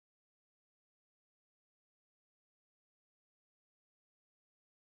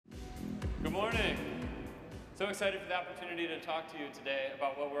Good morning. So excited for the opportunity to talk to you today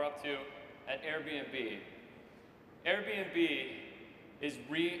about what we're up to at Airbnb. Airbnb is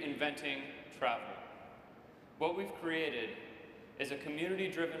reinventing travel. What we've created is a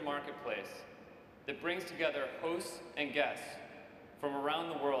community-driven marketplace that brings together hosts and guests from around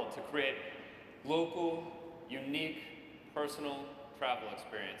the world to create local, unique, personal travel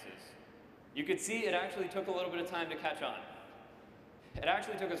experiences. You could see it actually took a little bit of time to catch on. It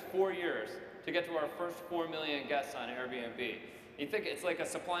actually took us 4 years to get to our first 4 million guests on Airbnb. You think it's like a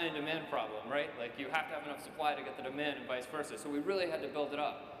supply and demand problem, right? Like you have to have enough supply to get the demand and vice versa. So we really had to build it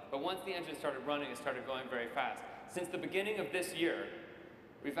up. But once the engine started running, it started going very fast. Since the beginning of this year,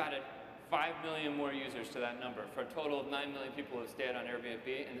 we've added 5 million more users to that number for a total of 9 million people who have stayed on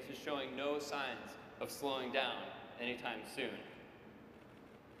Airbnb, and this is showing no signs of slowing down anytime soon.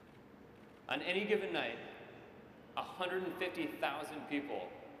 On any given night, 150,000 people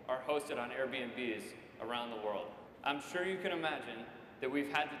are hosted on Airbnbs around the world. I'm sure you can imagine that we've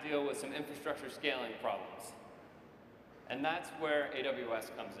had to deal with some infrastructure scaling problems. And that's where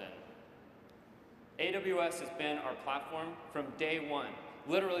AWS comes in. AWS has been our platform from day one.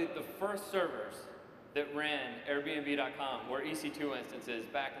 Literally, the first servers that ran Airbnb.com were EC2 instances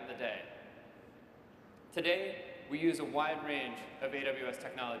back in the day. Today, we use a wide range of AWS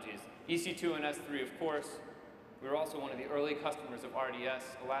technologies. EC2 and S3, of course. We were also one of the early customers of RDS,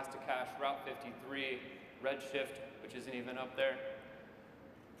 Elasticache, Route 53, Redshift, which isn't even up there.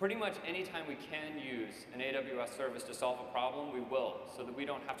 Pretty much anytime we can use an AWS service to solve a problem, we will, so that we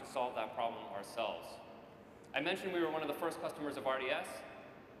don't have to solve that problem ourselves. I mentioned we were one of the first customers of RDS.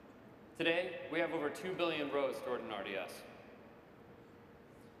 Today, we have over 2 billion rows stored in RDS.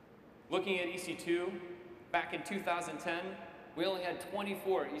 Looking at EC2, back in 2010, we only had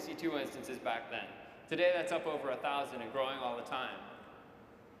 24 EC2 instances back then. Today, that's up over 1,000 and growing all the time.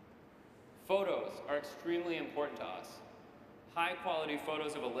 Photos are extremely important to us. High-quality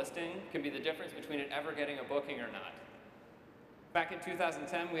photos of a listing can be the difference between it ever getting a booking or not. Back in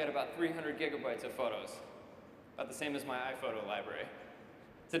 2010, we had about 300 gigabytes of photos, about the same as my iPhoto library.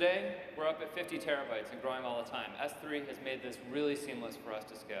 Today, we're up at 50 terabytes and growing all the time. S3 has made this really seamless for us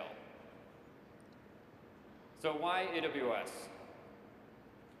to scale. So why AWS?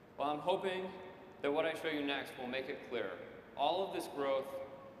 Well, I'm hoping that what I show you next will make it clear. All of this growth,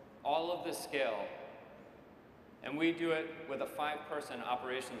 all of this scale, and we do it with a 5-person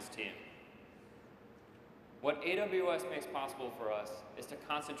operations team. What AWS makes possible for us is to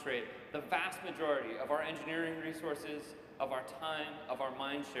concentrate the vast majority of our engineering resources, of our time, of our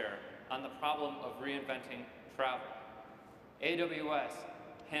mind share on the problem of reinventing travel. AWS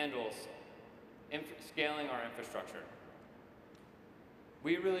handles scaling our infrastructure.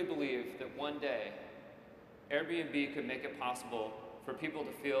 We really believe that one day, Airbnb could make it possible for people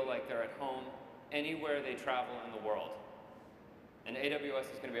to feel like they're at home anywhere they travel in the world. And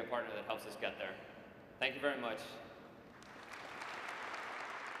AWS is going to be a partner that helps us get there. Thank you very much.